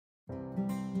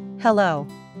Hello.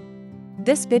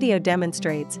 This video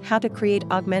demonstrates how to create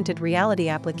augmented reality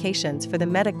applications for the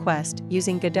Meta Quest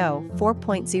using Godot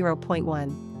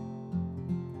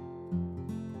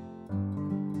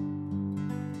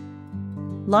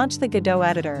 4.0.1. Launch the Godot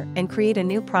editor and create a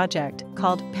new project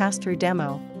called Pass-Through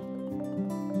Demo.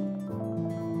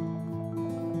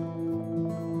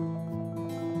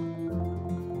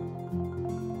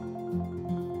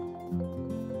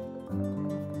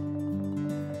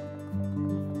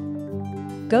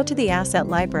 Go to the Asset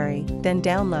Library, then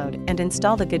download and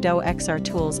install the Godot XR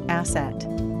Tools asset.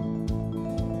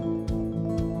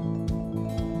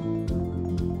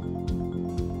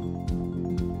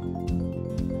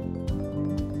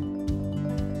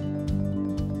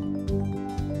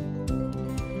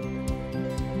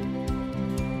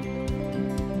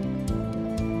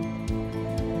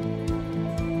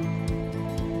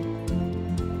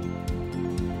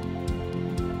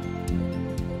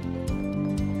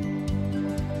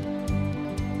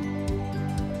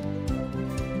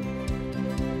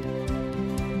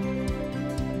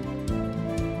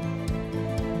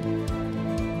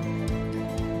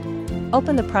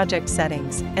 Open the project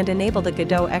settings and enable the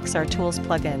Godot XR Tools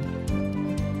plugin.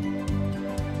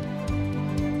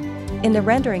 In the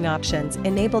rendering options,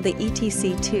 enable the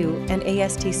ETC2 and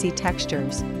ASTC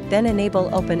textures, then enable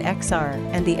OpenXR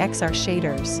and the XR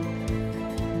shaders.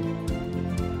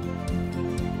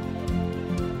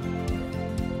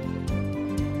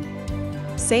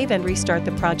 Save and restart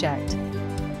the project.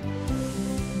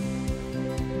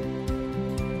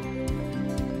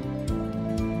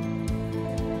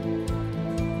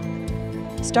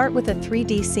 Start with a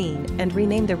 3D scene and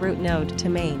rename the root node to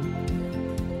main.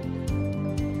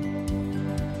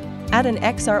 Add an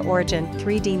XR Origin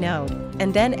 3D node,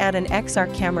 and then add an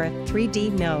XR Camera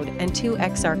 3D node and two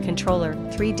XR Controller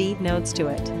 3D nodes to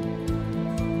it.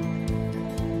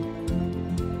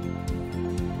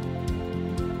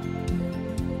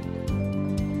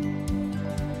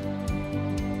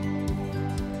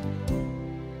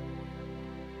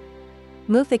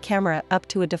 Move the camera up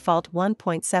to a default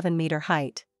 1.7 meter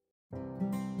height.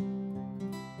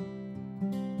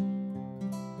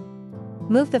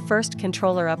 Move the first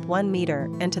controller up 1 meter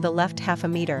and to the left half a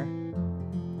meter.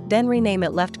 Then rename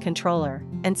it left controller,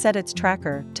 and set its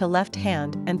tracker to left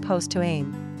hand and pose to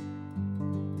aim.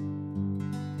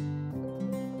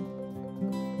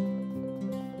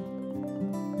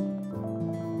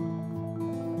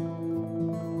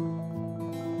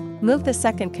 Move the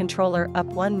second controller up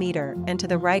 1 meter and to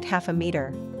the right half a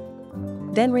meter.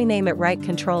 Then rename it right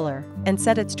controller, and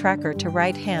set its tracker to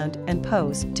right hand and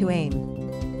pose to aim.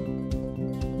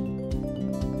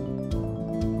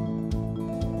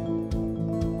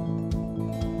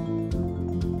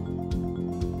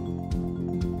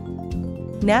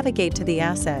 Navigate to the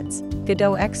Assets,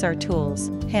 Godot XR Tools,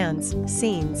 Hands,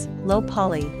 Scenes, Low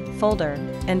Poly, folder,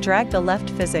 and drag the left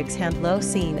Physics Hand Low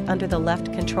Scene under the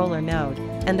left controller node,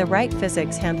 and the right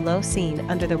Physics Hand Low Scene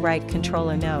under the right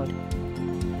controller node.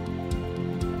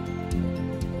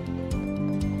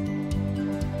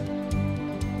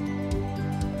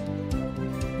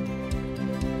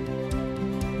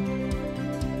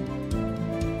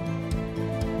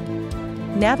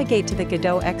 Navigate to the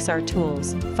Godot XR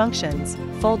Tools, Functions,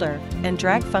 folder, and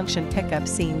drag Function Pickup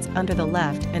Scenes under the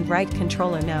left and right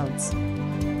controller nodes.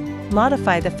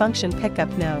 Modify the Function Pickup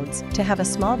nodes to have a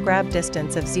small grab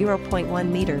distance of 0.1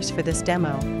 meters for this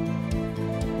demo.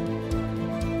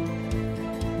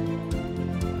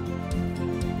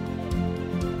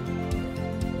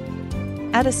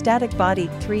 Add a static body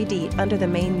 3D under the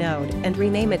main node and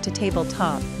rename it to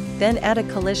Tabletop. Then add a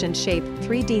collision shape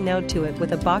 3D node to it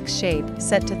with a box shape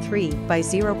set to 3 by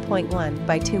 0.1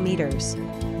 by 2 meters.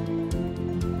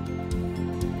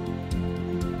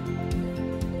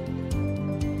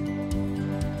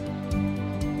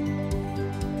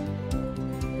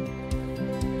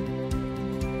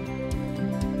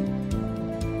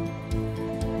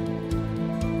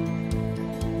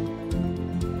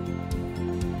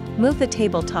 Move the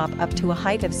tabletop up to a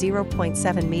height of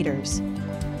 0.7 meters.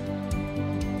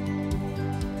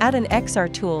 Add an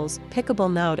XR Tools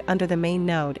pickable node under the main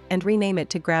node and rename it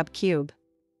to Grab Cube.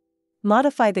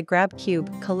 Modify the Grab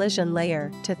Cube collision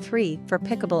layer to 3 for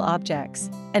pickable objects,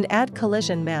 and add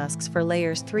collision masks for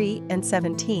layers 3 and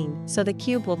 17 so the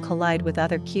cube will collide with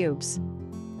other cubes.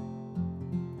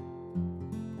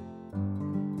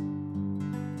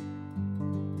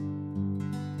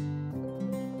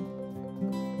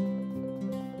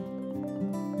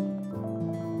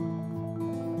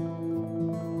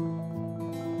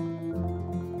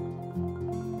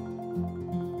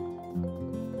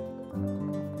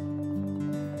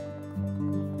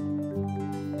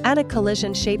 Add a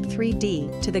collision shape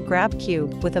 3D to the grab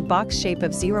cube with a box shape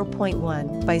of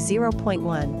 0.1 by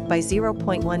 0.1 by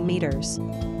 0.1 meters.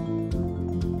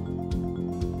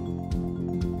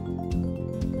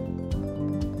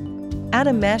 Add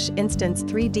a mesh instance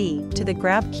 3D to the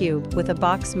grab cube with a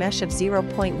box mesh of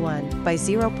 0.1 by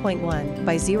 0.1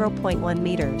 by 0.1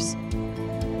 meters.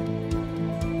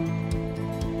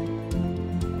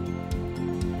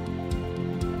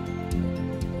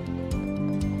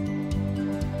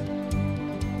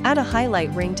 Add a highlight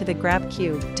ring to the grab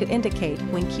cube to indicate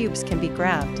when cubes can be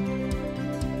grabbed.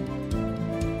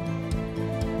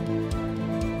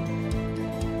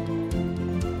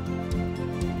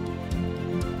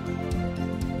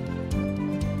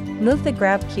 Move the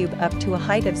grab cube up to a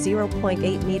height of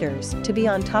 0.8 meters to be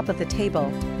on top of the table,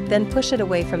 then push it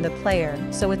away from the player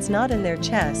so it's not in their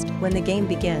chest when the game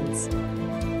begins.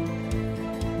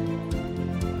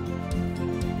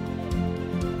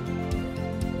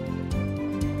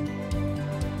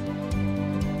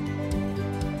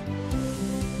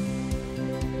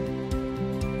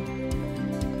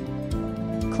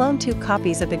 Clone 2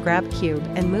 copies of the grab cube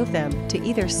and move them to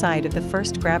either side of the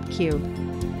first grab cube.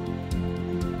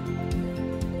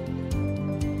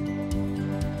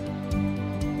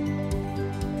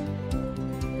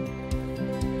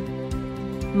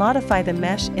 Modify the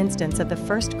mesh instance of the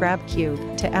first grab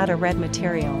cube to add a red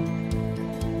material.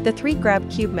 The 3 grab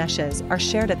cube meshes are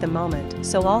shared at the moment,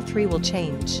 so all 3 will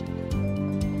change.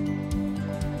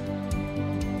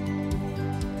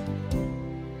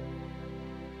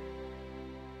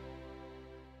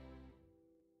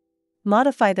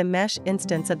 Modify the mesh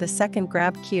instance of the second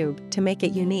grab cube to make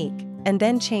it unique, and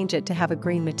then change it to have a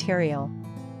green material.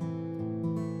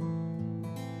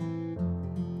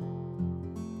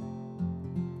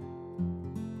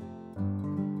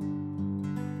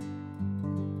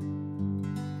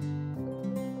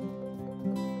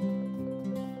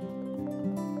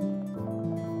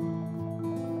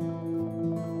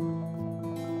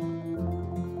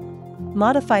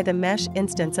 Modify the mesh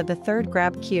instance of the third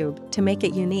grab cube to make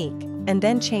it unique, and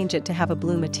then change it to have a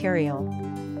blue material.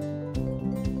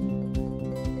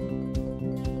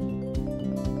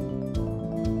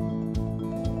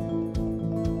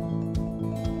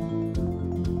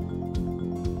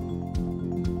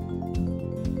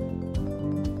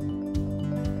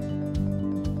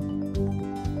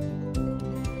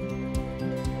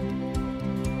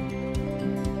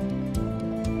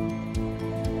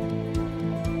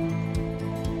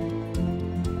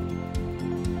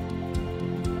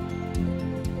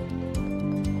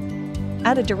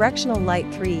 Add a directional light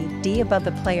 3D above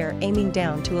the player aiming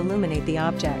down to illuminate the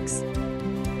objects.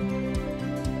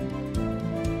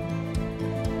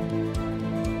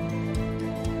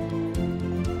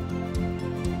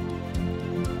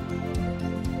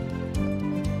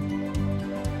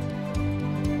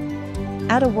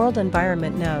 Add a world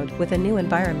environment node with a new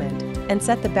environment, and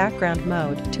set the background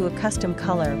mode to a custom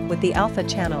color with the alpha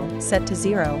channel set to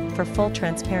 0 for full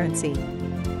transparency.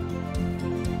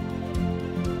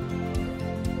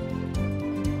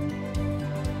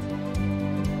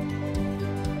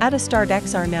 Add a starred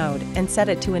XR node and set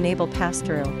it to enable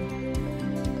pass-through.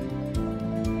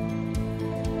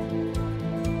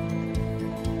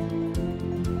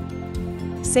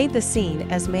 Save the scene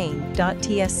as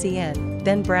main.tscn,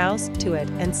 then browse to it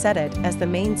and set it as the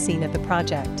main scene of the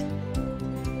project.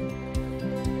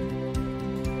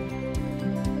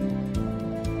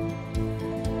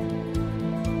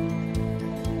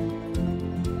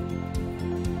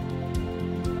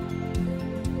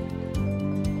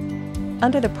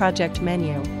 Under the project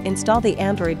menu, install the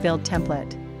Android build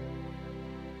template.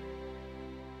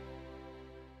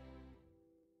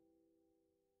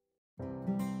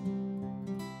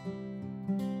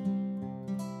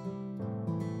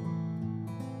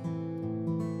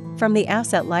 From the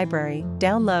asset library,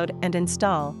 download and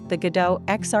install the Godot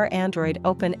XR Android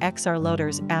Open XR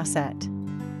Loaders asset.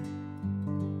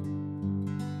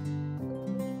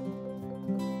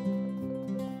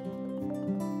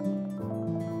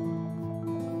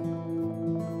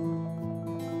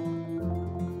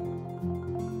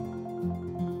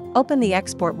 Open the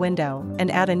export window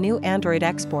and add a new Android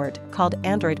export called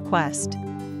Android Quest.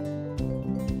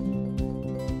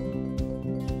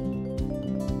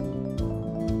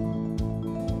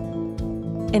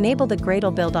 Enable the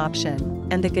Gradle build option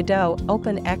and the Godot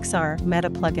Open XR Meta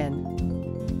plugin.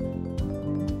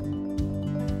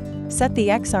 Set the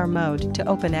XR mode to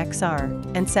Open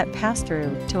XR and set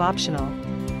pass-through to optional.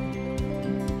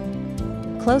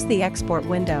 Close the export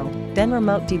window, then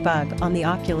remote debug on the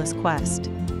Oculus Quest.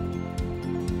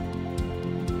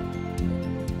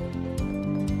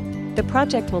 The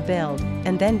project will build,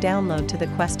 and then download to the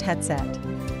Quest headset.